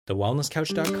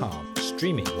TheWellnessCouch.com,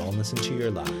 streaming wellness into your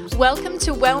lives. Welcome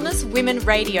to Wellness Women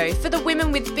Radio for the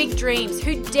women with big dreams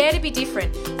who dare to be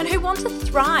different and who want to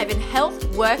thrive in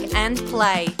health, work and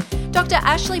play. Dr.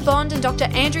 Ashley Bond and Dr.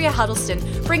 Andrea Huddleston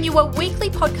bring you a weekly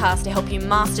podcast to help you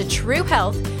master true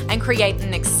health and create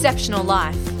an exceptional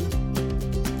life.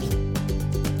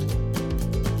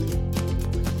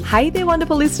 Hey there,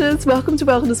 wonderful listeners. Welcome to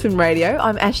Wellness Women Radio.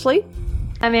 I'm Ashley.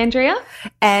 I'm Andrea.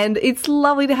 And it's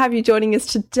lovely to have you joining us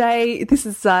today. This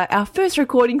is our first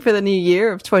recording for the new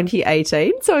year of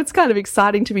 2018. So it's kind of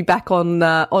exciting to be back on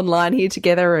online here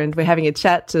together, and we're having a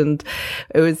chat. And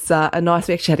it was we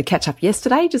actually had a catch up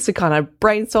yesterday just to kind of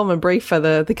brainstorm and brief for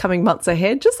the coming months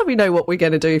ahead, just so we know what we're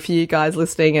going to do for you guys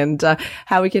listening and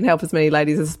how we can help as many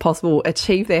ladies as possible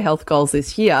achieve their health goals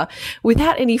this year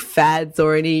without any fads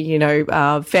or any,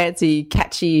 fancy,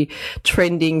 catchy,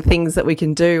 trending things that we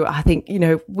can do. I think,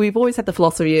 we've always had the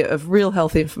philosophy of real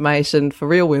health information for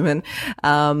real women,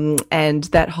 and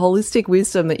that holistic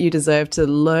wisdom that you deserve to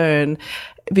learn,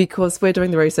 because we're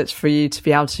doing the research for you to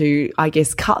be able to, I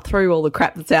guess, cut through all the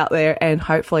crap that's out there and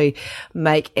hopefully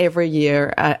make every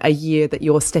year a year that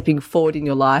you're stepping forward in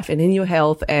your life and in your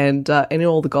health and in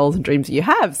all the goals and dreams that you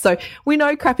have. So we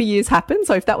know crappy years happen.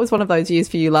 So if that was one of those years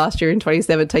for you last year in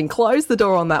 2017, close the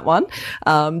door on that one.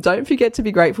 Don't forget to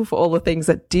be grateful for all the things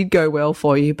that did go well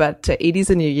for you. But it is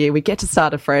a new year. We get to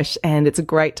start afresh, and it's a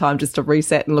great time just to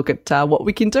reset and look at what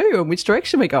we can do and which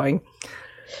direction we're going.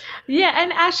 Yeah,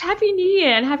 and Ash, Happy New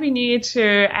Year, and Happy New Year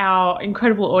to our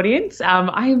incredible audience.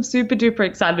 I am super duper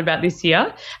excited about this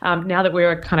year, now that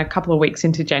we're kind of a couple of weeks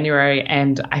into January,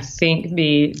 and I think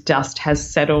the dust has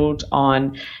settled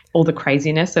on all the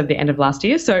craziness of the end of last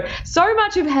year. So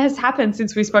much has happened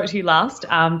since we spoke to you last.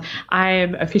 I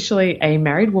am officially a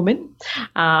married woman.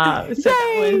 It was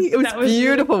a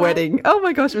beautiful wedding. Oh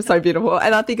my gosh, it was so beautiful.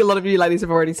 And I think a lot of you ladies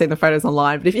have already seen the photos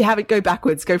online. But if you haven't, go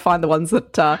backwards. Go find the ones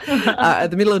that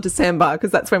at the middle of December,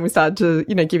 because that's when we started to,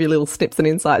 give you little snips and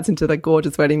insights into the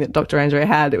gorgeous wedding that Dr. Andrea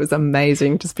had. It was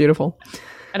amazing, just beautiful.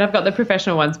 And I've got the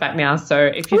professional ones back now. So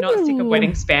if you're not sick of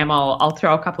wedding spam, I'll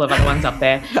throw a couple of other ones up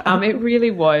there. It really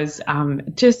was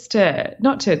just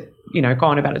not to, go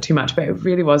on about it too much, but it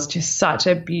really was just such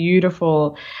a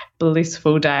beautiful,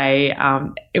 blissful day.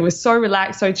 It was so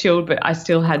relaxed, so chilled, but I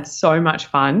still had so much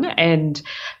fun. And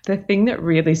the thing that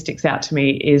really sticks out to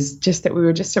me is just that we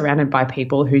were just surrounded by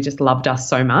people who just loved us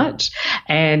so much.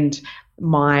 And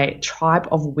my tribe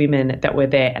of women that were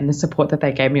there and the support that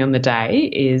they gave me on the day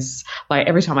is like,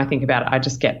 every time I think about it, I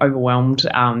just get overwhelmed.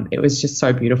 It was just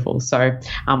so beautiful. So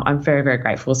I'm very, very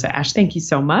grateful. So Ash, thank you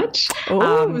so much. It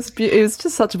was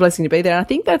just such a blessing to be there. And I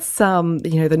think that's,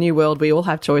 the new world. We all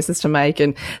have choices to make.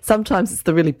 And sometimes it's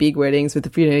the really big weddings with,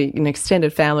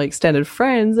 extended family, extended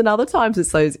friends. And other times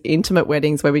it's those intimate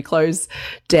weddings where we close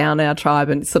down our tribe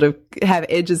and sort of have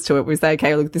edges to it. We say,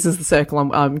 okay, look, this is the circle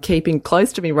I'm keeping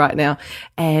close to me right now.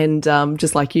 And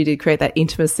just like you did, create that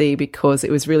intimacy, because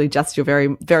it was really just your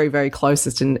very, very, very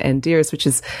closest and dearest, which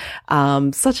is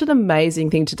such an amazing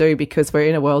thing to do, because we're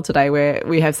in a world today where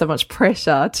we have so much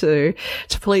pressure to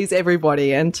please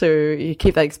everybody and to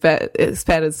keep that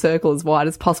expanded circle as wide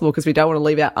as possible, because we don't want to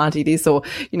leave out auntie this or,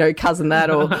 cousin that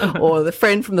or the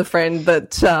friend from the friend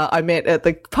that I met at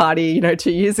the party,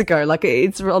 2 years ago. Like,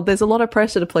 there's a lot of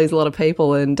pressure to please a lot of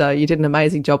people, and you did an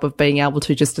amazing job of being able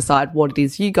to just decide what it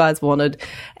is you guys wanted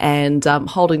and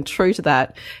holding true to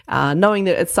that, knowing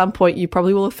that at some point you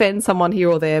probably will offend someone here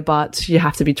or there, but you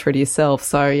have to be true to yourself.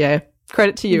 So yeah,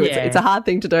 credit to you. Yeah. It's a hard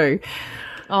thing to do.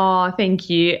 Oh, thank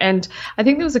you. And I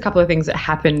think there was a couple of things that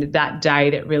happened that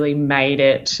day that really made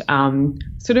it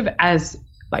sort of as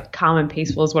calm and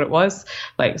peaceful is what it was.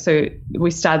 So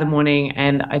we started the morning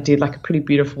and I did a pretty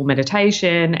beautiful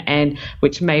meditation, and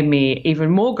which made me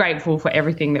even more grateful for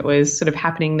everything that was sort of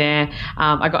happening there.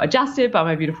 I got adjusted by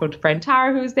my beautiful friend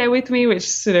Tara, who was there with me, which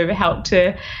sort of helped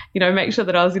to, make sure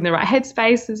that I was in the right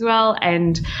headspace as well.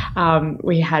 And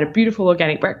we had a beautiful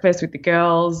organic breakfast with the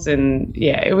girls, and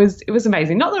yeah, it was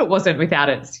amazing. Not that it wasn't without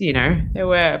its, there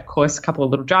were of course a couple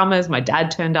of little dramas. My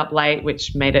dad turned up late,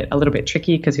 which made it a little bit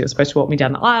tricky because he was supposed to walk me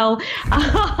down the aisle. So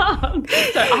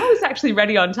I was actually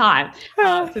ready on time.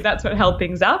 So that's what held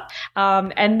things up.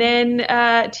 And then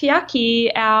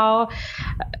Tiaki, our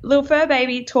little fur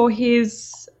baby, tore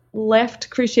his left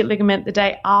cruciate ligament the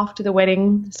day after the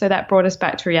wedding. So that brought us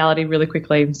back to reality really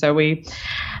quickly. So we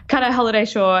cut our holiday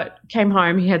short, came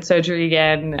home, he had surgery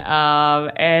again.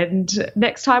 And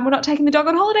next time we're not taking the dog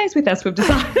on holidays with us, we've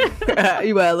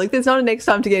decided. Well, look, there's not a next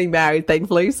time to getting married,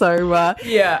 thankfully. So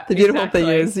yeah, the beautiful thing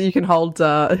is you can hold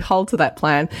to that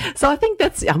plan. So I think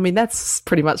that's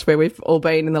pretty much where we've all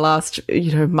been in the last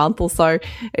month or so.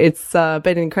 It's been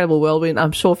an incredible whirlwind.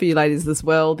 I'm sure for you ladies as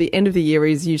well. The end of the year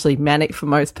is usually manic for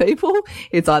most people.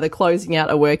 It's either closing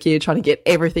out a work year, trying to get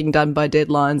everything done by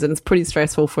deadlines, and it's pretty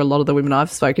stressful for a lot of the women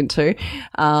I've spoken to.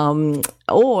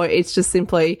 Or it's just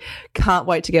simply can't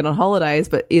wait to get on holidays.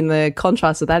 But in the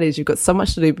contrast to that is you've got so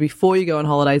much to do before you go on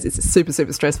holidays. It's super,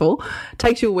 super stressful.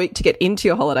 Takes you a week to get into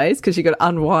your holidays because you've got to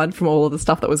unwind from all of the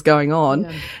stuff that was going on.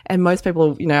 Yeah. And most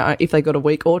people, if they got a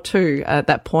week or two at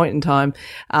that point in time,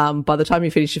 by the time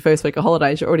you finish your first week of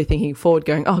holidays, you're already thinking forward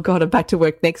going, oh God, I'm back to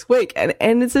work next week.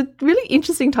 And it's a really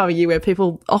interesting time of year where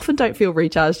people often don't feel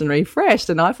recharged and refreshed.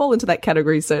 And I fall into that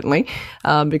category certainly,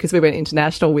 because we went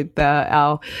international with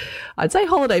our, I'd say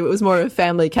holiday, but it was more of a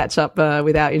family catch up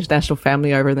with our international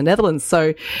family over in the Netherlands.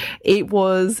 So it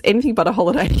was anything but a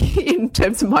holiday in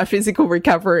terms of my physical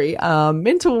recovery,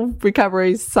 mental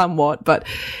recovery somewhat, but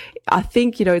I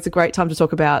think, it's a great time to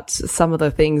talk about some of the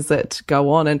things that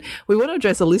go on. And we want to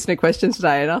address a listener question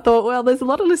today. And I thought, well, there's a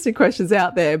lot of listener questions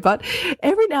out there, but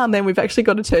every now and then we've actually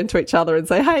got to turn to each other and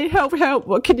say, hey, help,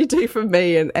 what can you do for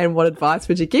me? And what advice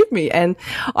would you give me? And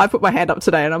I put my hand up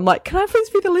today and I'm like, can I please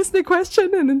be the listener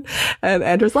question? And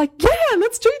Andrew's like, yeah,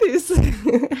 let's do this.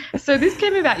 So this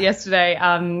came about yesterday.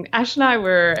 Ash and I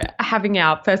were having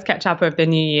our first catch up of the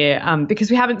new year, because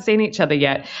we haven't seen each other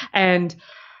yet. And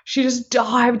she just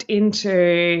dived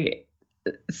into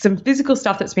some physical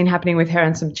stuff that's been happening with her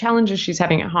and some challenges she's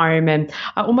having at home. And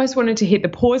I almost wanted to hit the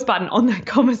pause button on that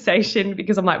conversation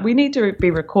because I'm like, we need to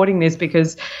be recording this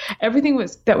because everything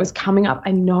that was coming up,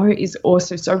 I know is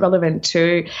also so relevant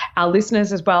to our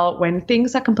listeners as well. When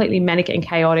things are completely manic and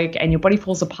chaotic and your body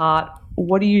falls apart,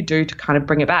 what do you do to kind of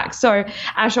bring it back? So,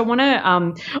 Ash, I want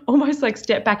to almost like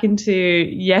step back into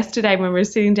yesterday when we were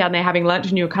sitting down there having lunch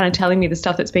and you were kind of telling me the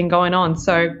stuff that's been going on.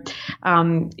 So,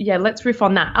 let's riff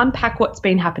on that. Unpack what's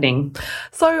been happening.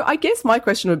 So I guess my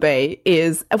question would be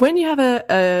is when you have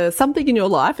a something in your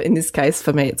life, in this case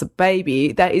for me it's a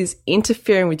baby, that is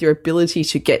interfering with your ability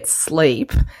to get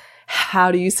sleep,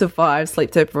 how do you survive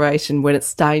sleep deprivation when it's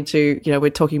starting to, we're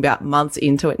talking about months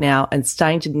into it now and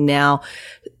starting to now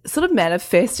sort of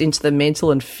manifest into the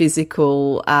mental and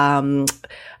physical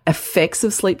effects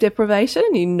of sleep deprivation?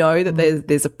 You know that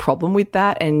there's a problem with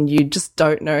that and you just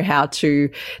don't know how to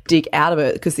dig out of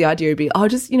it because the idea would be,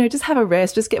 just have a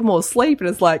rest, just get more sleep. And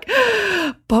it's like,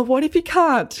 but what if you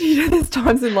can't? There's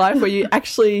times in life where you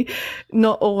actually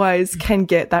not always can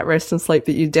get that rest and sleep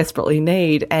that you desperately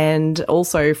need. And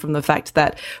also from the fact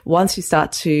that once you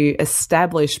start to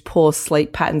establish poor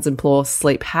sleep patterns and poor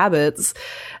sleep habits,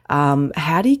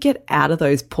 how do you get out of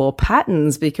those poor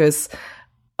patterns? Because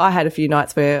I had a few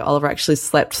nights where Oliver actually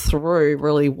slept through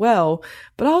really well,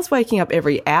 but I was waking up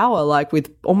every hour, like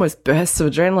with almost bursts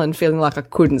of adrenaline, feeling like I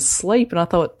couldn't sleep. And I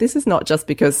thought, this is not just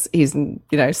because he's,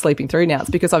 sleeping through now. It's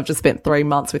because I've just spent 3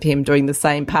 months with him doing the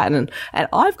same pattern and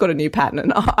I've got a new pattern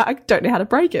and I don't know how to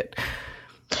break it.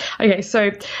 Okay,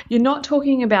 so you're not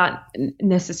talking about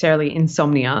necessarily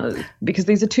insomnia because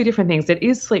these are two different things. It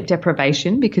is sleep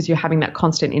deprivation because you're having that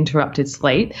constant interrupted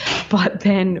sleep, but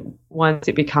then once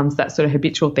it becomes that sort of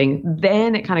habitual thing,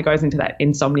 then it kind of goes into that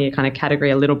insomnia kind of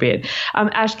category a little bit.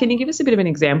 Ash, can you give us a bit of an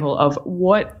example of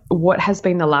what has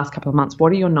been the last couple of months?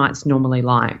 What are your nights normally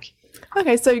like?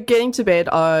 Okay, so getting to bed,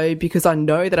 because I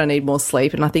know that I need more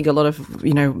sleep, and I think a lot of,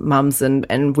 mums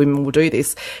and women will do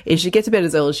this, is you get to bed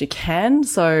as early as you can.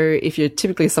 So if you're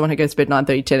typically someone who goes to bed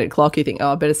 9:30, 10 o'clock, you think,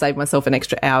 I better save myself an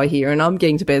extra hour here. And I'm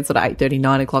getting to bed sort of 8:30,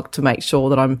 9 o'clock to make sure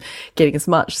that I'm getting as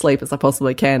much sleep as I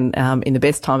possibly can in the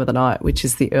best time of the night, which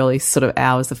is the early sort of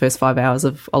hours, the first 5 hours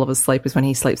of Oliver's sleep is when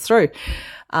he sleeps through.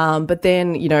 But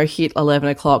then, hit 11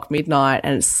 o'clock, midnight,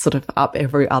 and it's sort of up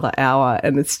every other hour.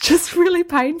 And it's just really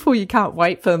painful. You can't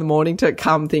wait for the morning to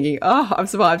come thinking, I've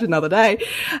survived another day.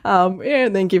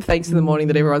 And then give thanks in the morning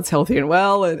that everyone's healthy and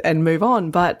well and move on.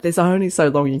 But there's only so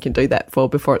long you can do that for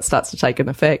before it starts to take an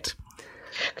effect.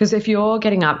 Because if you're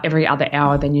getting up every other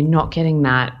hour, then you're not getting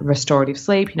that restorative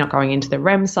sleep. You're not going into the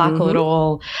REM cycle at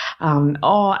all.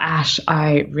 Ash,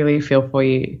 I really feel for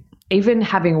you. Even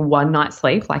having one night's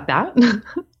sleep like that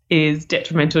is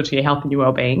detrimental to your health and your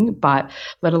well-being, but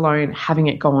let alone having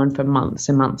it go on for months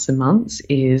and months and months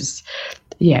is,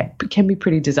 can be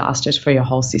pretty disastrous for your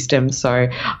whole system. So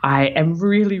I am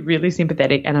really, really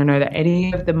sympathetic, and I know that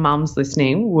any of the mums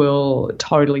listening will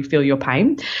totally feel your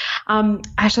pain.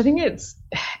 Ash, I think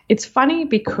it's funny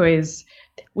because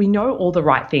we know all the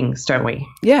right things, don't we?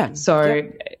 Yeah. So,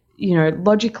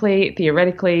 logically,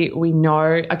 theoretically, we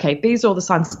know, okay, these are all the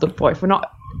signs to look for. If we're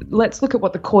not, let's look at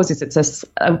what the cause is. It's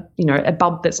a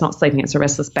bub that's not sleeping. It's a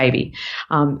restless baby.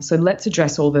 So let's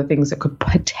address all the things that could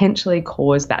potentially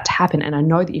cause that to happen. And I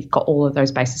know that you've got all of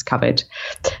those bases covered.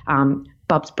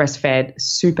 Bub's breastfed,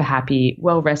 super happy,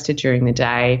 well rested during the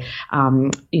day.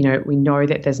 We know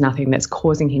that there's nothing that's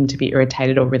causing him to be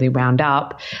irritated or really wound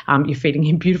up. You're feeding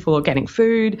him beautiful organic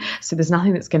food, so there's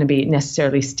nothing that's going to be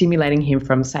necessarily stimulating him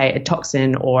from, say, a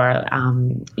toxin or,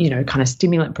 kind of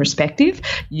stimulant perspective.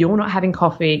 You're not having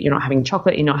coffee, you're not having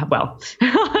chocolate,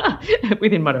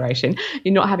 within moderation,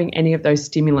 you're not having any of those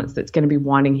stimulants that's going to be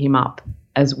winding him up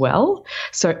as well.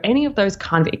 So any of those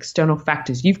kind of external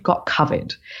factors you've got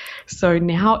covered. So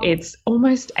now it's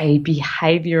almost a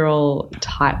behavioral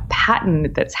type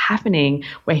pattern that's happening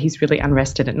where he's really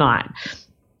unrested at night.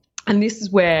 And this is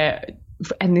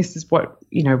what,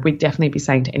 we'd definitely be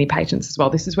saying to any patients as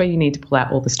well. This is where you need to pull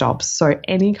out all the stops. So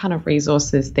any kind of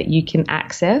resources that you can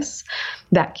access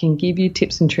that can give you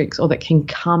tips and tricks, or that can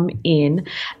come in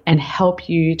and help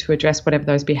you to address whatever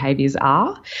those behaviors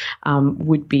are,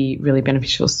 would be really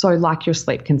beneficial. So like your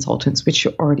sleep consultants, which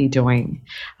you're already doing.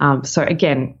 So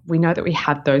again, we know that we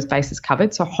have those bases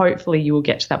covered. So hopefully you will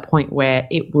get to that point where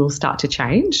it will start to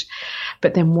change.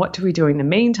 But then what do we do in the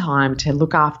meantime to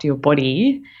look after your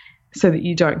body so that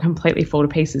you don't completely fall to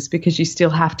pieces, because you still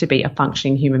have to be a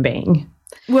functioning human being?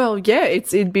 Well, yeah,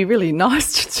 it'd be really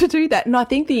nice to do that. And I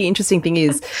think the interesting thing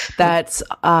is that,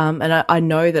 and I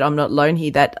know that I'm not alone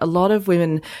here, that a lot of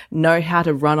women know how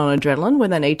to run on adrenaline when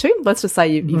they need to. Let's just say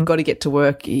you've got to get to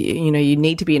work. You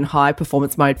need to be in high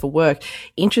performance mode for work.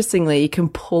 Interestingly, you can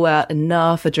pull out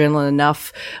enough adrenaline,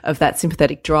 enough of that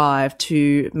sympathetic drive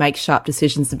to make sharp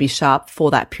decisions and be sharp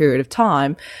for that period of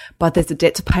time. But there's a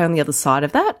debt to pay on the other side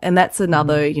of that. And that's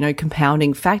another,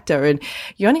 compounding factor. And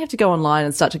you only have to go online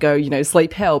and start to go,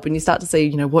 sleep help, and you start to see,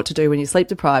 what to do when you're sleep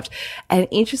deprived. And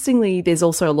interestingly, there's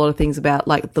also a lot of things about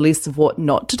like the list of what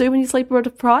not to do when you're sleep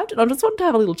deprived. And I just wanted to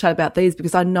have a little chat about these,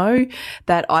 because I know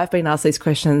that I've been asked these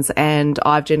questions and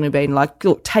I've generally been like,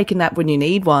 look, take a nap when you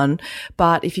need one.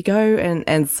 But if you go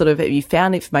and sort of, if you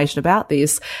found information about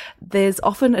this, there's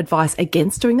often advice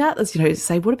against doing that. There's,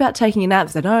 say, what about taking a nap?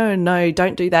 They say, no,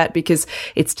 don't do that, because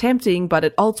it's tempting, but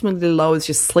it ultimately lowers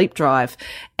your sleep drive.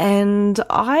 And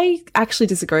I actually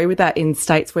disagree with that in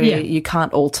states where you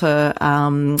can't alter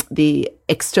the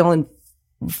external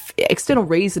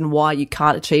reason why you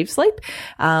can't achieve sleep,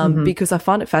 because I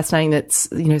find it fascinating that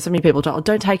so many people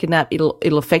don't take a nap,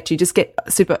 it'll affect you, just get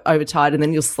super overtired and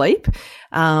then you'll sleep,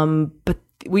 but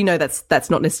we know that's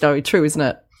not necessarily true, isn't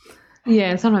it?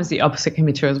 Yeah, and sometimes the opposite can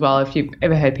be true as well. If you've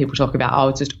ever heard people talk about,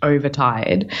 it's just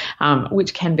overtired,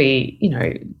 which can be,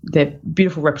 the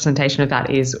beautiful representation of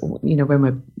that is,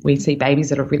 when we see babies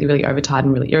that are really, really overtired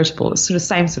and really irritable, it's sort of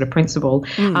same sort of principle.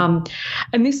 And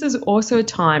this is also a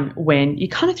time when you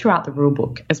kind of throw out the rule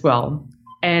book as well.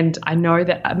 And I know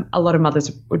that a lot of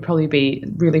mothers would probably be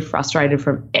really frustrated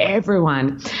from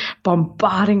everyone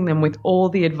bombarding them with all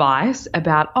the advice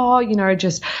about,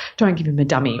 just don't give him a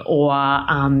dummy, or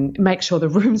make sure the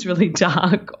room's really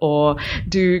dark, or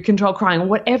do control crying, or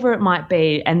whatever it might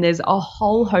be. And there's a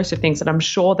whole host of things that I'm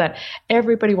sure that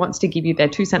everybody wants to give you their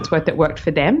 2 cents worth that worked for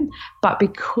them. But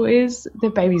because the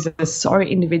babies are so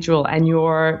individual, and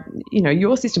your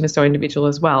system is so individual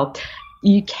as well,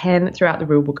 you can throw out the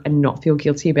rule book and not feel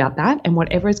guilty about that. And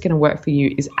whatever is going to work for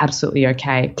you is absolutely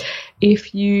okay.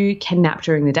 If you can nap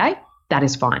during the day, that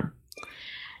is fine.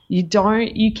 You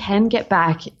can get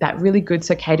back that really good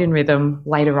circadian rhythm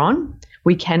later on.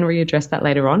 We can readdress that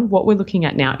later on. What we're looking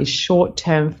at now is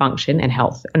short-term function and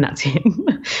health, and that's it.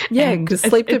 Yeah, because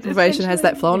sleep deprivation has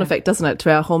that flow-on effect, doesn't it,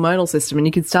 to our hormonal system, and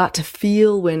you can start to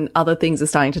feel when other things are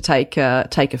starting to take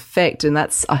effect. And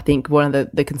that's, I think, one of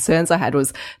the concerns I had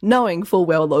was knowing full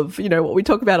well of, what we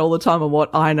talk about all the time, and what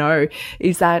I know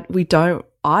is that we don't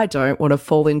I don't want to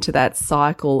fall into that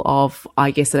cycle of, I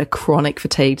guess, a chronic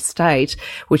fatigue state,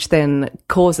 which then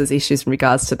causes issues in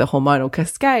regards to the hormonal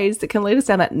cascades that can lead us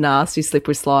down that nasty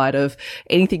slippery slide of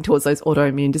anything towards those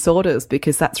autoimmune disorders,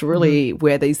 because that's really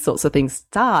where these sorts of things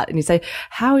start. And you say,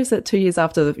 how is it 2 years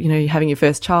after, you know, having your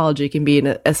first child, you can be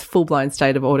in a full-blown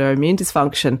state of autoimmune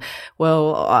dysfunction?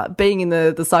 Well, being in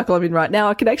the cycle I'm in right now,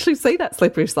 I can actually see that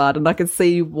slippery slide, and I can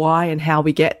see why and how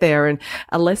we get there. And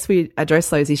unless we address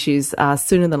those issues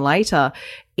sooner than later,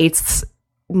 it's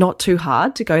not too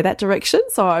hard to go that direction.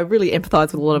 So I really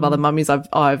empathize with a lot of other mummies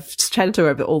I've chatted to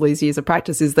over all these years of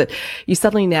practice, is that you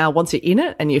suddenly now, once you're in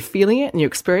it and you're feeling it and you're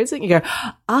experiencing it, you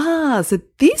go, so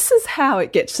this is how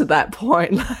it gets to that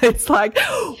point. It's like,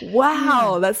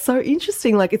 wow, that's so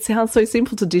interesting. Like, it sounds so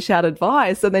simple to dish out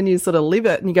advice, and then you sort of live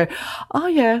it and you go, oh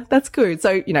yeah, that's good.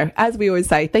 So, you know, as we always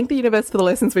say, thank the universe for the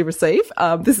lessons we receive.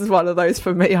 This is one of those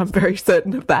for me. I'm very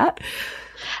certain of that.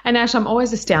 And Ash, I'm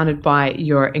always astounded by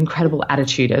your incredible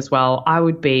attitude as well. I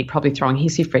would be probably throwing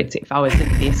hissy fits if I was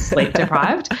this sleep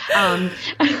deprived.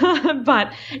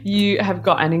 But you have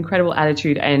got an incredible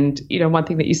attitude. And, you know, one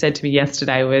thing that you said to me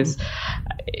yesterday was,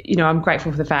 you know, I'm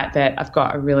grateful for the fact that I've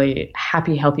got a really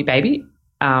happy, healthy baby.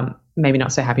 Maybe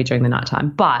not so happy during the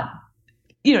nighttime, but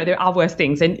you know, there are worse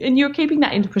things, and you're keeping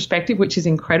that into perspective, which is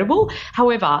incredible.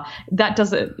 However, that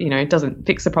doesn't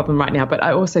fix the problem right now. But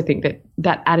I also think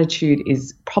that attitude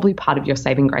is probably part of your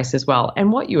saving grace as well.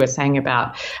 And what you were saying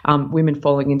about women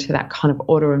falling into that kind of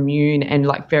autoimmune and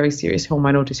like very serious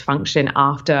hormonal dysfunction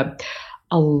after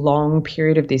a long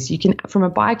period of this, you can, from a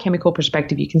biochemical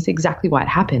perspective, you can see exactly why it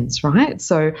happens, right?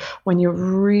 So when you're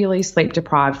really sleep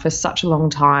deprived for such a long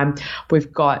time, we've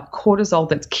got cortisol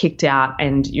that's kicked out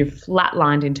and you're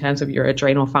flatlined in terms of your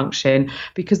adrenal function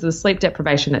because of the sleep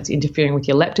deprivation that's interfering with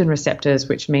your leptin receptors,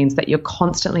 which means that you're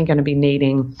constantly going to be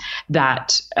needing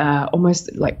that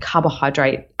almost like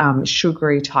carbohydrate,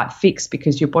 sugary type fix,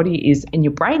 because your body is, and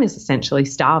your brain is essentially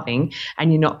starving,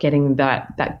 and you're not getting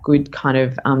that good kind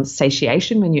of satiation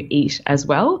when you eat as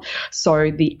well. So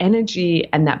the energy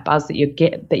and that buzz that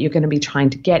you're going to be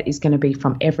trying to get is going to be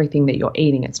from everything that you're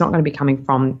eating. It's not going to be coming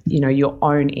from, you know, your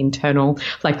own internal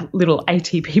like little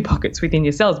ATP pockets within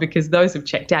your cells, because those have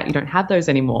checked out. You don't have those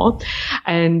anymore.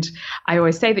 And I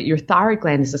always say that your thyroid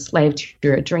gland is a slave to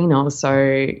your adrenals.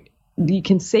 So you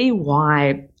can see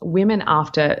why women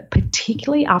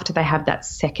particularly after they have that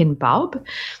second bub,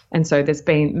 and so there's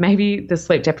been maybe the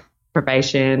sleep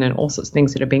deprivation and all sorts of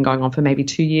things that have been going on for maybe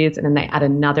 2 years, and then they add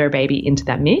another baby into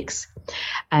that mix,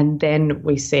 and then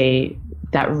we see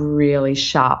that really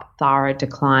sharp thyroid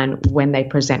decline when they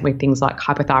present with things like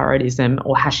hypothyroidism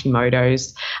or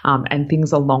Hashimoto's and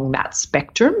things along that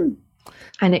spectrum.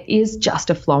 And it is just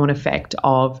a flow-on effect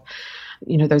of,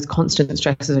 you know, those constant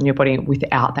stresses on your body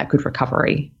without that good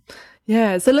recovery.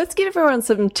 Yeah, so let's give everyone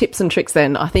some tips and tricks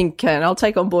then, I think, and I'll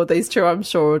take on board these too, I'm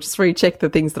sure, just recheck the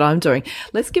things that I'm doing.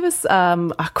 Let's give us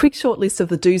a quick short list of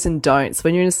the do's and don'ts.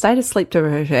 When you're in a state of sleep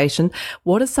deprivation,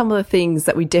 what are some of the things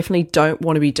that we definitely don't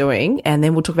want to be doing? And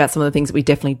then we'll talk about some of the things that we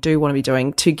definitely do want to be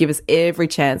doing to give us every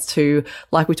chance to,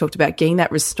 like we talked about, getting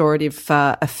that restorative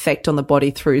effect on the body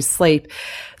through sleep.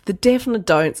 The definite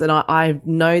don'ts, and I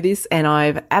know this, and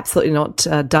I've absolutely not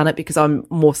done it because I'm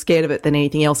more scared of it than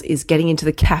anything else, is getting into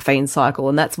the caffeine cycle.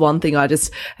 And that's one thing I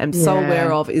just am so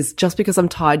aware of, is just because I'm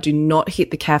tired, do not hit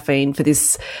the caffeine for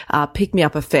this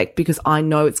pick-me-up effect, because I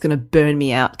know it's going to burn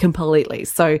me out completely.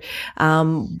 So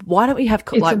why don't we have,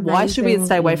 why should we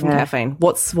stay away from caffeine?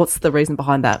 What's the reason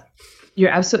behind that? You're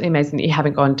absolutely amazing that you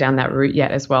haven't gone down that route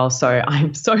yet as well. So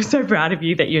I'm so proud of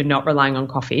you that you're not relying on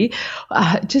coffee.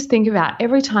 Just think about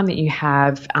every time that you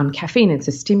have caffeine, it's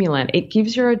a stimulant. It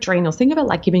gives your adrenals, think of it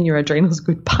like giving your adrenals a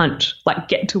good punch, like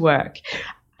get to work.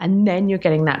 And then you're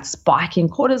getting that spike in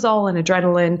cortisol and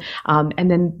adrenaline,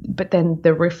 but then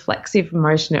the reflexive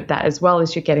motion of that as well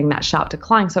as you're getting that sharp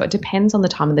decline. So it depends on the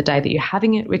time of the day that you're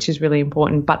having it, which is really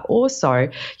important. But also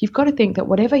you've got to think that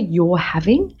whatever you're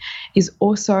having is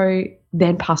also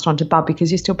then passed on to bub,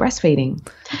 because you're still breastfeeding.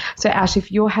 So Ash,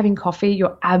 if you're having coffee,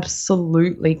 you're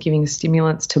absolutely giving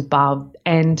stimulants to bub.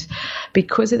 And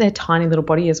because of their tiny little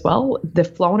body as well, the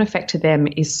flow-on effect to them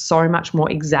is so much more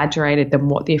exaggerated than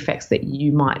what the effects that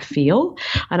you might feel.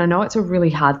 And I know it's a really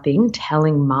hard thing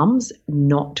telling mums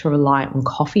not to rely on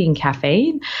coffee and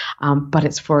caffeine, but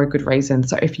it's for a good reason.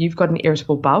 So if you've got an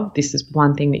irritable bub, this is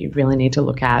one thing that you really need to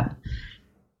look at.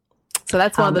 So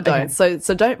that's one of the don'ts. Okay.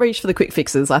 So don't reach for the quick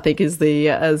fixes, I think, is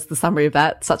the summary of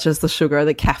that, such as the sugar,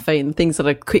 the caffeine, things that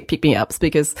are quick pick-me-ups,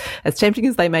 because as tempting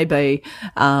as they may be,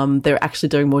 they're actually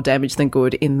doing more damage than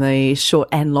good in the short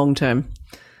and long term.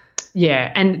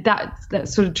 Yeah, and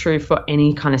that's sort of true for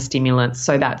any kind of stimulant.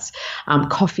 So that's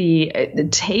coffee,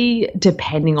 tea,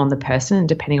 depending on the person and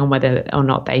depending on whether or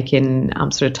not they can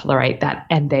sort of tolerate that,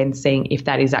 and then seeing if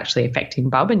that is actually affecting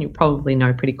bub, and you'll probably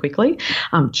know pretty quickly.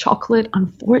 Chocolate,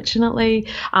 unfortunately,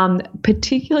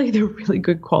 particularly the really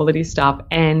good quality stuff,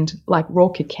 and like raw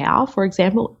cacao, for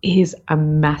example, is a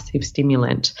massive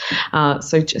stimulant.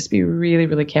 So just be really,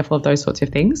 really careful of those sorts of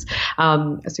things.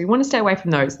 So you want to stay away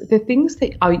from those. The things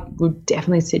that I would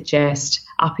definitely suggest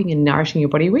upping and nourishing your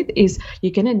body with is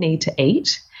you're going to need to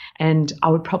eat. And I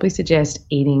would probably suggest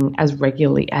eating as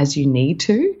regularly as you need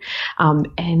to,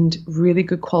 and really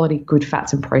good quality, good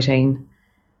fats and protein,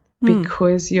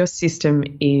 because your system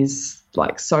is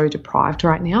like so deprived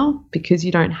right now, because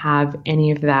you don't have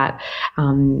any of that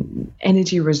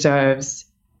energy reserves.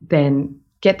 Then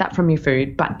get that from your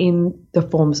food, but in the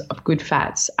forms of good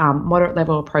fats, moderate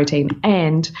level of protein,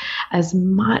 and as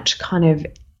much kind of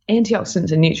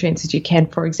antioxidants and nutrients as you can.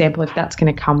 For example, if that's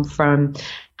going to come from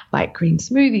like green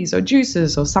smoothies or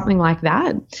juices or something like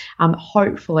that,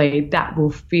 hopefully that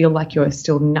will feel like you're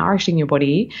still nourishing your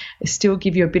body, still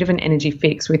give you a bit of an energy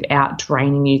fix without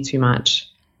draining you too much.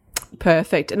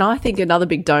 Perfect. And I think another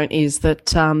big don't is that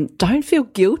don't feel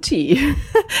guilty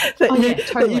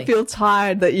that you feel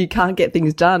tired, that you can't get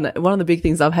things done. One of the big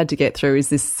things I've had to get through is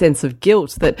this sense of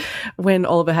guilt that when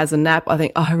Oliver has a nap, I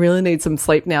think, I really need some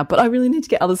sleep now, but I really need to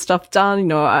get other stuff done. You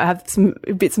know, I have some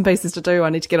bits and pieces to do. I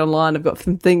need to get online. I've got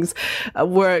some things,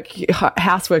 work,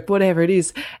 housework, whatever it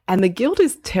is. And the guilt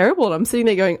is terrible. And I'm sitting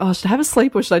there going, should I have a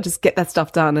sleep or should I just get that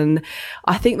stuff done? And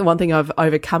I think the one thing I've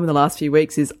overcome in the last few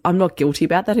weeks is I'm not guilty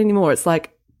about that anymore. It's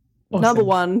like, awesome. Number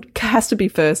one has to be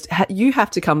first. You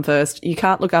have to come first. You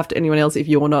can't look after anyone else if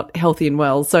you're not healthy and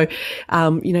well. So,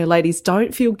 ladies,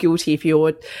 don't feel guilty if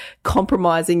you're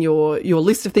compromising your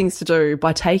list of things to do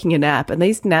by taking a nap. And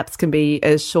these naps can be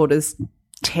as short as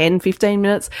 10, 15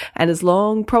 minutes, and as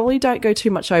long, probably don't go too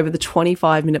much over the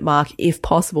 25-minute mark if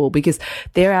possible, because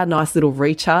they're our nice little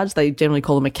recharge. They generally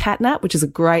call them a cat nap, which is a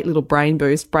great little brain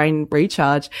boost, brain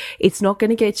recharge. It's not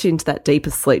going to get you into that deeper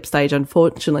sleep stage,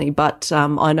 unfortunately, but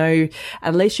I know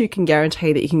unless you can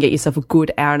guarantee that you can get yourself a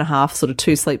good hour and a half, sort of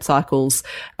 2 sleep cycles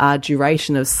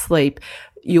duration of sleep,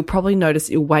 you'll probably notice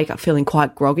you'll wake up feeling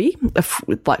quite groggy,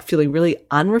 like feeling really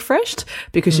unrefreshed,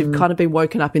 because you've kind of been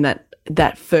woken up in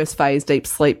that first phase deep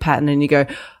sleep pattern, and you go,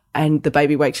 and the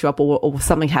baby wakes you up, or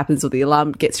something happens, or the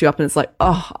alarm gets you up, and it's like,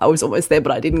 I was almost there,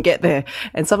 but I didn't get there.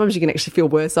 And sometimes you can actually feel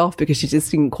worse off because you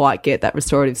just didn't quite get that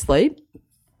restorative sleep.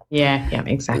 Yeah,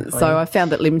 exactly. So I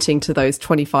found that limiting to those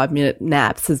 25-minute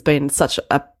naps has been such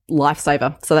a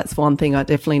lifesaver. So that's one thing I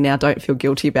definitely now don't feel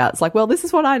guilty about. It's like, well, this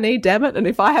is what I need, damn it. And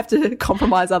if I have to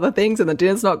compromise other things and the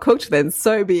dinner's not cooked, then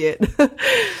so be it.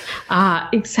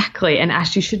 Exactly. And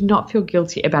Ash, you should not feel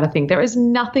guilty about a thing. There is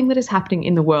nothing that is happening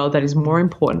in the world that is more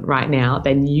important right now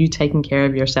than you taking care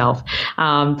of yourself.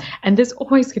 And there's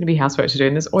always going to be housework to do,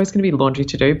 and there's always going to be laundry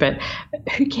to do, but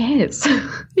who cares?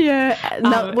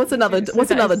 Yeah. What's another do?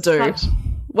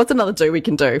 What's another do we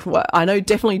can do? Well, I know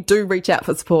definitely do reach out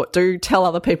for support. Do tell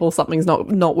other people something's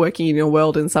not working in your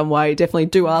world in some way. Definitely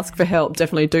do ask for help.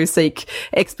 Definitely do seek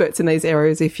experts in these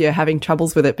areas if you're having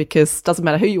troubles with it, because it doesn't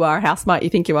matter who you are, how smart you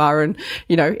think you are. And,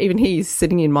 even he's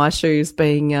sitting in my shoes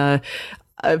being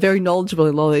very knowledgeable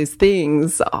in a lot of these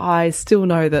things, I still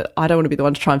know that I don't want to be the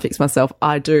one to try and fix myself.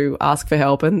 I do ask for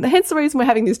help. And hence the reason we're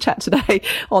having this chat today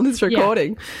on this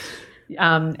recording.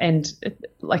 Yeah. And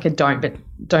like don't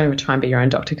ever try and be your own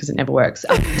doctor, because it never works.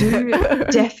 Do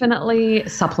definitely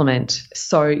supplement.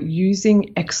 So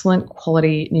using excellent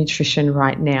quality nutrition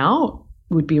right now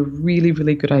would be a really,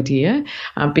 really good idea,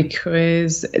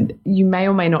 because you may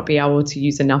or may not be able to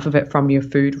use enough of it from your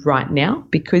food right now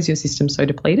because your system's so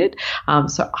depleted.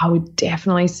 So I would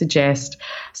definitely suggest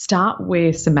start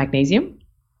with some magnesium.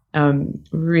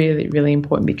 Really, really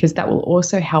important, because that will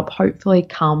also help hopefully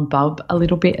calm bub a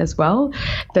little bit as well.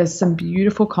 There's some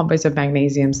beautiful combos of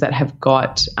magnesiums that have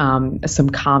got some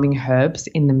calming herbs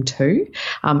in them too.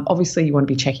 Obviously, you want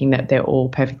to be checking that they're all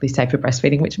perfectly safe for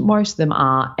breastfeeding, which most of them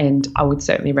are, and I would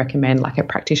certainly recommend like a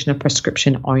practitioner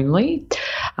prescription only.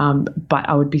 But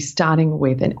I would be starting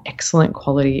with an excellent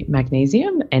quality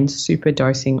magnesium and super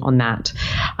dosing on that.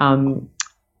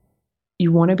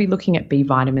 You want to be looking at B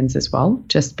vitamins as well,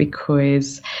 just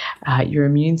because your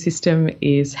immune system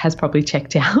has probably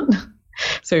checked out.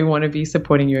 So we want to be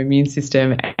supporting your immune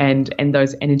system and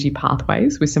those energy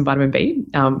pathways with some vitamin B,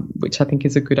 which I think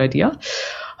is a good idea.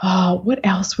 What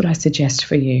else would I suggest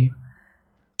for you?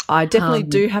 I definitely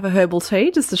do have a herbal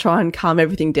tea just to try and calm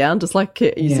everything down, just like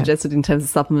you suggested in terms of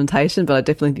supplementation. But I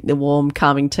definitely think the warm,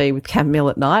 calming tea with chamomile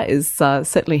at night is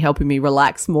certainly helping me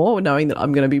relax more, knowing that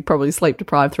I'm going to be probably sleep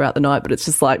deprived throughout the night. But it's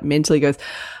just like mentally goes,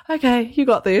 okay, you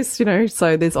got this, you know.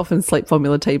 So there's often sleep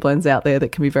formula tea blends out there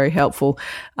that can be very helpful.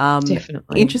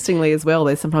 Definitely. Interestingly as well,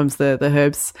 there's sometimes the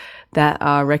herbs that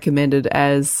are recommended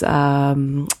as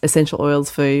essential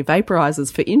oils for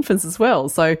vaporizers for infants as well.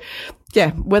 So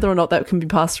yeah, whether or not that can be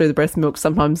passed through the breast milk,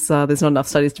 sometimes there's not enough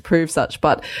studies to prove such,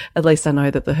 but at least I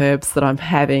know that the herbs that I'm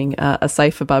having are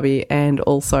safe for Bubby, and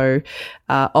also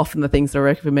often the things that are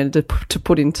recommended to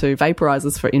put into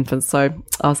vaporizers for infants. So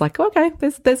I was like, okay,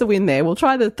 there's a win there. We'll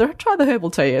try the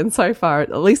herbal tea, and so far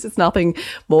at least it's nothing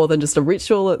more than just a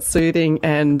ritual. It's soothing,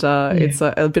 and it's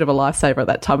a bit of a lifesaver at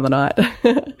that time of the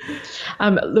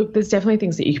night. Look, there's definitely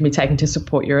things that you can be taking to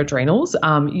support your adrenals.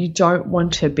 You don't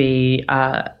want to be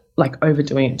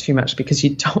overdoing it too much, because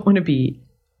you don't want to be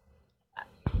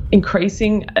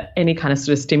increasing any kind of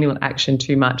sort of stimulant action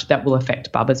too much that will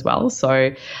affect bub as well.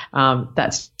 So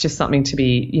that's just something to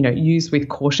be, used with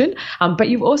caution. But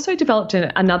you've also developed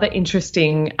another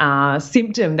interesting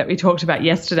symptom that we talked about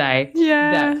yesterday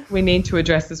that we need to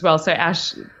address as well. So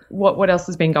Ash, what else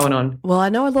has been going on? Well, I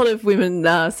know a lot of women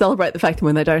celebrate the fact that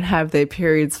when they don't have their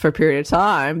periods for a period of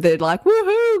time, they're like,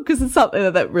 woohoo, because it's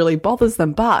something that really bothers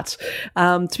them. But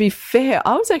to be fair,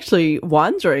 I was actually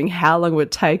wondering how long it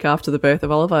would take after the birth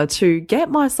of Oliver to get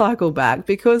my cycle back,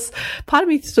 because part of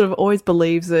me sort of always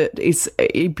believes it is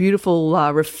a beautiful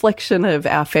reflection of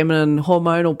our feminine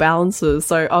hormonal balances.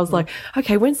 So I was like,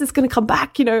 okay, when's this going to come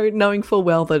back? Knowing full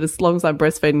well that as long as I'm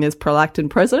breastfeeding, there's prolactin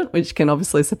present, which can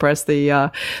obviously suppress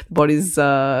the body's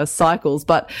cycles.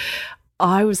 But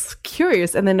I was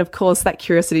curious, and then of course that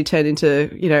curiosity turned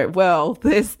into, well,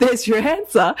 there's your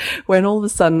answer, when all of a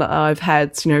sudden I've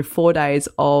had 4 days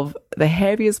of the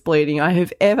heaviest bleeding I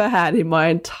have ever had in my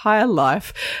entire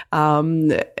life.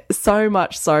 So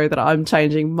much so that I'm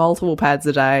changing multiple pads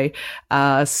a day.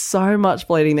 So much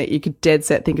bleeding that you could dead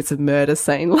set think it's a murder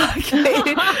scene. Like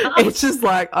it's just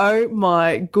like, oh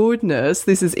my goodness,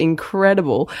 this is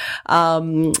incredible.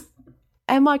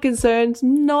 Am I concerned?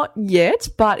 Not yet,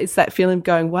 but it's that feeling of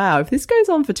going, wow, if this goes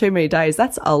on for too many days,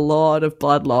 that's a lot of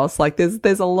blood loss. Like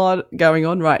there's a lot going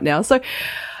on right now. So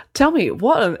tell me,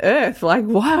 what on earth? Like,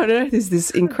 why on earth is this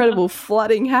incredible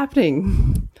flooding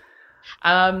happening?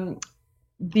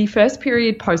 The first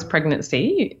period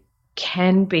post-pregnancy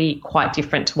can be quite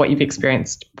different to what you've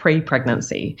experienced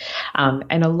pre-pregnancy.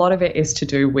 And a lot of it is to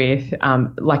do with,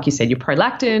 like you said, your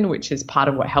prolactin, which is part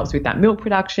of what helps with that milk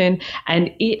production, and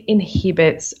it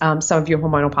inhibits some of your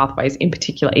hormonal pathways, in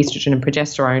particular estrogen and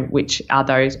progesterone, which are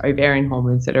those ovarian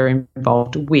hormones that are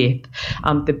involved with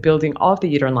the building of the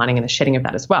uterine lining and the shedding of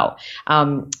that as well.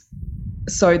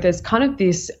 So there's kind of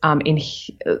this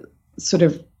sort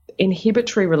of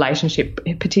inhibitory relationship,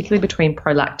 particularly between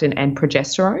prolactin and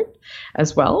progesterone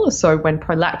as well. So when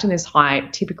prolactin is high,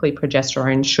 typically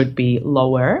progesterone should be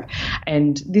lower.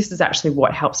 And this is actually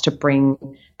what helps to bring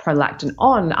prolactin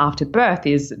on after birth,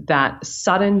 is that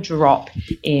sudden drop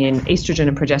in estrogen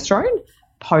and progesterone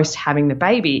post having the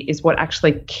baby is what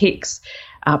actually kicks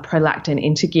prolactin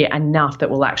into gear enough that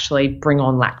will actually bring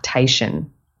on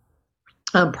lactation.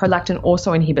 Prolactin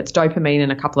also inhibits dopamine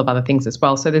and a couple of other things as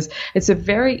well. So it's a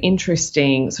very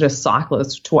interesting sort of cycle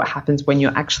as to what happens when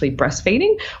you're actually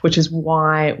breastfeeding, which is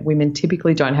why women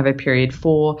typically don't have a period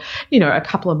for, a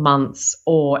couple of months,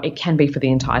 or it can be for the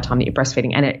entire time that you're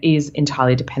breastfeeding. And it is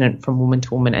entirely dependent from woman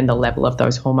to woman and the level of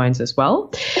those hormones as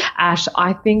well. Ash,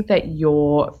 I think that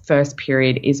your first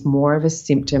period is more of a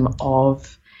symptom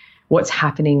of what's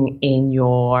happening in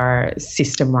your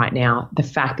system right now. The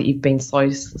fact that you've been so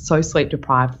sleep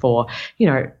deprived for,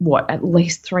 at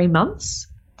least 3 months.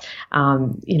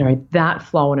 That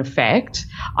flow and effect,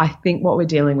 I think what we're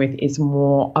dealing with is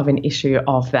more of an issue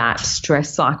of that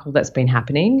stress cycle that's been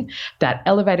happening, that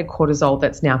elevated cortisol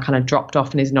that's now kind of dropped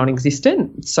off and is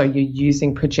non-existent. So you're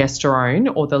using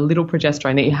progesterone, or the little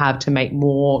progesterone that you have, to make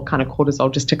more kind of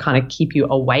cortisol just to kind of keep you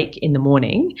awake in the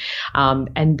morning.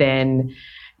 And then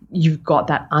you've got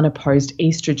that unopposed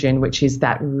estrogen, which is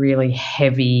that really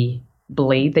heavy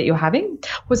bleed that you're having.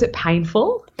 Was it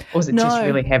painful, or was it just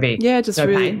really heavy? Yeah, just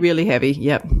really heavy.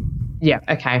 Yep. Yeah.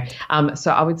 Okay.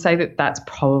 So I would say that that's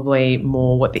probably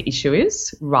more what the issue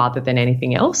is rather than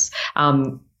anything else.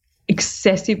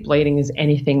 Excessive bleeding is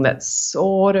anything that's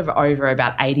sort of over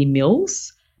about 80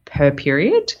 mils per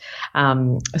period.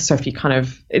 So if you kind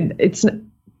of,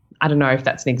 I don't know if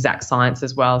that's an exact science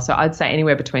as well. So I'd say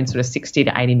anywhere between sort of 60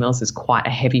 to 80 mils is quite a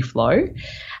heavy flow.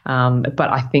 But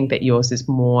I think that yours is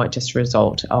more just a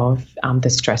result of the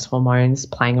stress hormones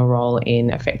playing a role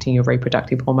in affecting your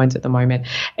reproductive hormones at the moment.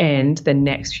 And the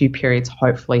next few periods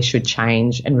hopefully should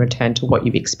change and return to what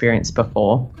you've experienced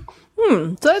before.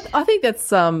 So I think that's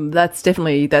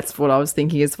definitely what I was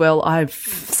thinking as well. I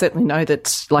certainly know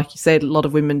that, like you said, a lot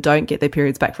of women don't get their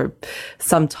periods back for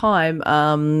some time.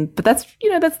 But that's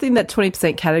in that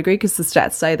 20% category, because the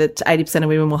stats say that 80% of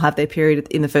women will have their period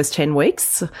in the first 10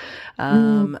 weeks.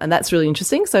 And that's really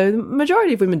interesting. So the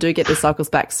majority of women do get their cycles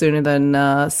back sooner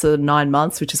than sort of 9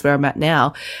 months, which is where I'm at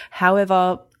now.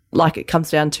 However, like, it comes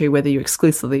down to whether you're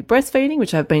exclusively breastfeeding,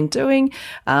 which I've been doing,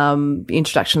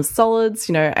 introduction of solids,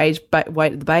 age,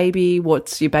 weight of the baby,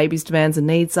 what your baby's demands and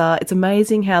needs are. It's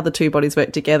amazing how the two bodies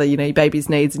work together. Your baby's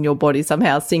needs and your body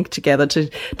somehow sync together to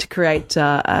create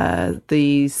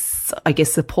these, I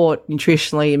guess, support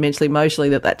nutritionally, mentally,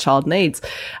 emotionally that child needs.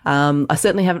 I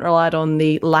certainly haven't relied on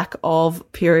the lack of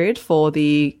period for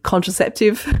the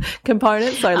contraceptive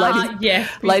component. So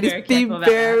ladies, be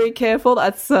very careful.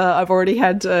 That's I've already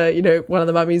had one of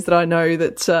the mummies that I know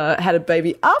that had a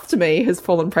baby after me has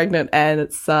fallen pregnant, and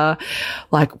it's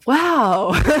like,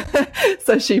 wow.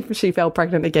 So she fell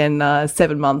pregnant again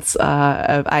 7 months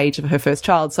of age of her first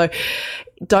child. So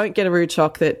don't get a rude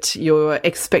shock that you're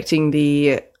expecting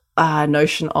the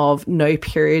notion of no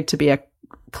period to be a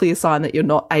clear sign that you're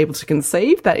not able to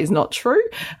conceive. That is not true.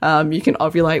 You can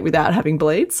ovulate without having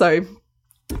bleeds. So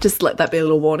just let that be a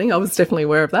little warning. I was definitely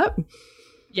aware of that.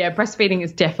 Yeah, breastfeeding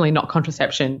is definitely not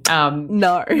contraception. No.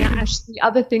 Now, Ash, the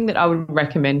other thing that I would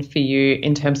recommend for you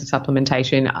in terms of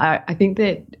supplementation, I think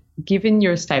that given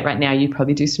your state right now, you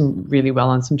probably do some really well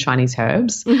on some Chinese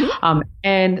herbs,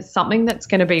 and something that's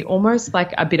going to be almost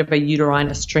like a bit of a uterine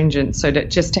astringent, so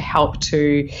that just to help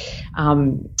to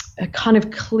kind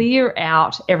of clear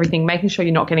out everything, making sure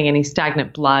you're not getting any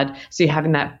stagnant blood, so you're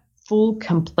having that full,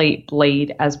 complete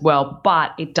bleed as well,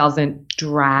 but it doesn't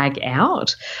drag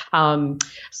out.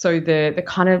 So the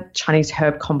kind of Chinese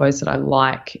herb combos that I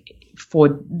like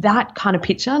for that kind of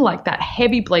picture, like that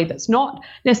heavy bleed that's not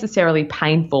necessarily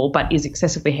painful but is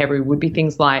excessively heavy, would be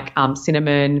things like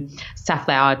cinnamon,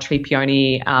 safflower, tree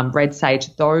peony, red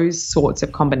sage, those sorts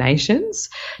of combinations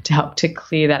to help to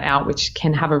clear that out, which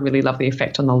can have a really lovely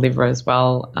effect on the liver as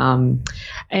well.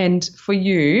 And for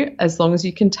you, as long as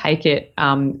you can take it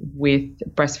with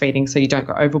breastfeeding so you don't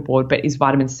go overboard, but is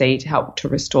vitamin C to help to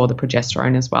restore the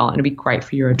progesterone as well, and it'd be great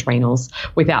for your adrenals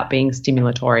without being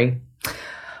stimulatory.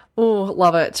 Oh,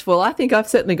 love it. Well, I think I've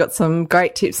certainly got some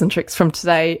great tips and tricks from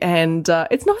today, and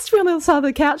it's nice to be on the other side of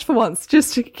the couch for once,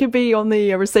 just to be on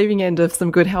the receiving end of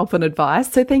some good help and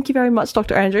advice. So thank you very much,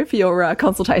 Dr. Andrea, for your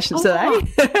consultation today.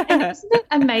 And isn't it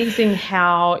amazing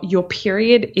how your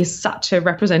period is such a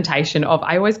representation of,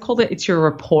 I always call it's your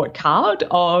report card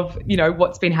of,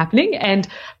 what's been happening. And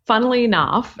funnily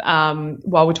enough,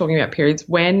 while we're talking about periods,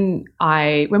 when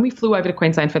we flew over to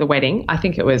Queensland for the wedding, I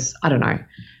think it was,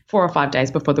 4 or 5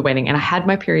 days before the wedding, and I had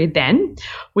my period then.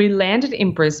 We landed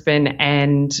in Brisbane,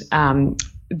 and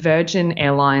Virgin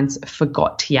Airlines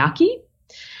forgot Tiaki.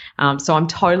 So I'm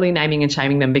totally naming and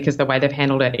shaming them, because the way they've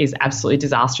handled it is absolutely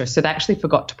disastrous. So they actually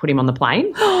forgot to put him on the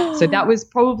plane. So that was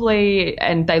probably,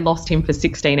 and they lost him for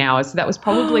 16 hours. So that was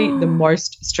probably the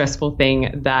most stressful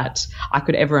thing that I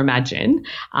could ever imagine.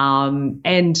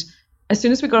 And as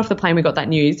soon as we got off the plane, we got that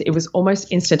news. It was almost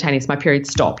instantaneous. My period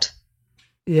stopped.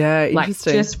 Yeah,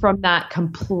 interesting. Just from that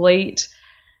complete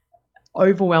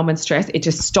overwhelming stress, it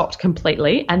just stopped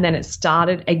completely, and then it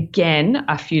started again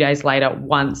a few days later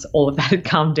once all of that had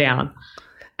calmed down,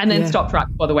 and then stopped right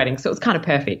before the wedding. So it was kind of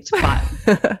perfect,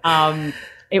 but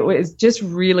it was just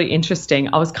really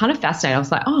interesting. I was kind of fascinated. I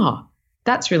was like, oh,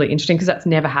 that's really interesting, because that's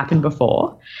never happened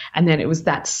before. And then it was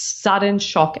that sudden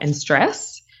shock and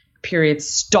stress. Period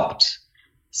stopped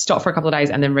for a couple of days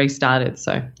and then restarted.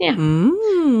 So, yeah.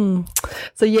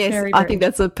 So, yes, I think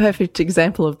that's a perfect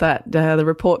example of that, the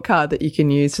report card that you can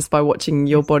use just by watching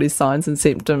your body's signs and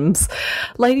symptoms.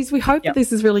 Ladies, we hope that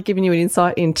this has really given you an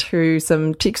insight into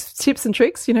some tips and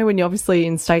tricks, when you're obviously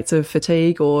in states of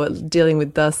fatigue or dealing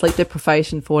with sleep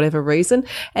deprivation for whatever reason.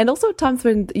 And also at times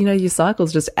when, your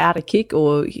cycle's just out of kick,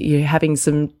 or you're having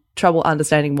some trouble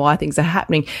understanding why things are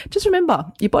happening. Just remember,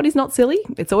 your body's not silly.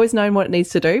 It's always known what it needs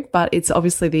to do, but it's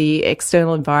obviously the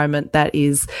external environment that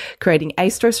is creating a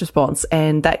stress response,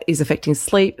 and that is affecting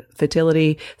sleep,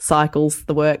 fertility, cycles,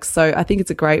 the works. So I think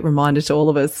it's a great reminder to all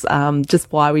of us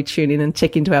just why we tune in and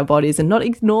check into our bodies, and not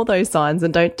ignore those signs,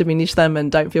 and don't diminish them,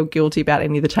 and don't feel guilty about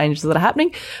any of the changes that are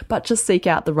happening, but just seek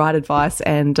out the right advice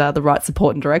and the right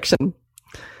support and direction.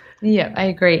 Yeah, I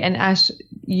agree. And Ash,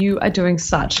 you are doing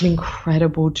such an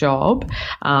incredible job.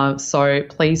 So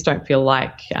please don't feel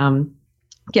like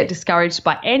get discouraged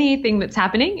by anything that's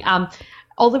happening.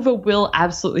 Oliver will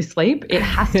absolutely sleep. It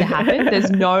has to happen. There's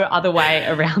no other way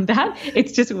around that.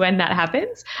 It's just when that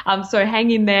happens. So hang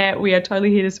in there. We are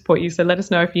totally here to support you. So let us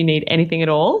know if you need anything at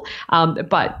all.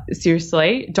 But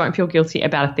seriously, don't feel guilty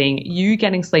about a thing. You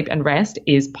getting sleep and rest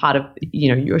is part of,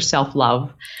 your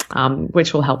self-love,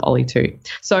 which will help Ollie too.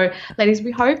 So ladies,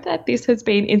 we hope that this has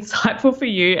been insightful for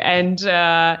you, and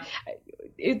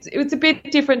it's a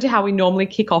bit different to how we normally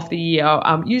kick off the year.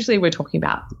 Usually we're talking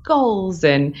about goals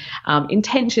and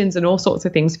intentions and all sorts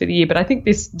of things for the year, but I think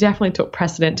this definitely took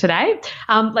precedent today.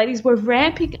 Ladies, we're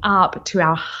ramping up to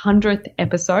our 100th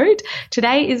episode.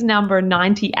 Today is number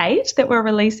 98 that we're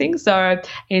releasing. So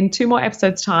in 2 more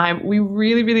episodes time, we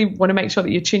really, really want to make sure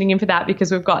that you're tuning in for that,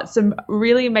 because we've got some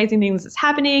really amazing things that's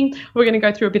happening. We're going to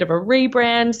go through a bit of a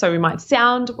rebrand. So we might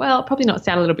probably not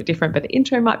sound a little bit different, but the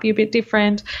intro might be a bit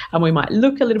different, and we might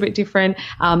look a little bit different,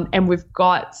 and we've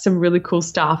got some really cool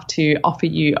stuff to offer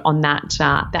you on that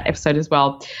episode as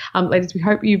well. Ladies, we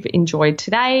hope you've enjoyed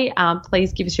today.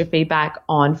 Please give us your feedback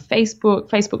on Facebook,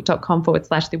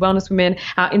 facebook.com/The Wellness Women.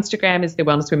 Our Instagram is The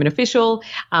Wellness Women Official.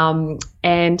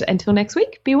 And until next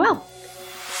week, be well.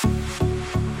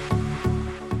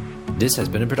 This has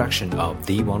been a production of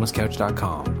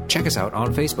TheWellnessCouch.com. Check us out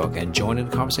on Facebook and join in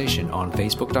the conversation on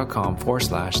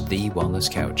Facebook.com/The Wellness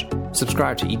Couch.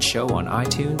 Subscribe to each show on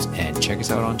iTunes and check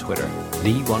us out on Twitter.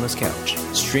 The Wellness Couch,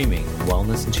 streaming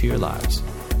wellness into your lives.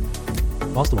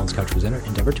 Whilst the Wellness Couch presenter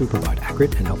endeavor to provide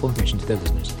accurate and helpful information to their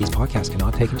listeners, these podcasts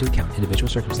cannot take into account individual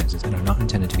circumstances and are not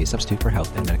intended to be a substitute for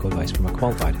health and medical advice from a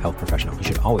qualified health professional. You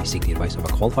should always seek the advice of a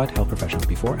qualified health professional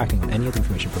before acting on any of the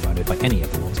information provided by any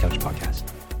of the Wellness Couch podcasts.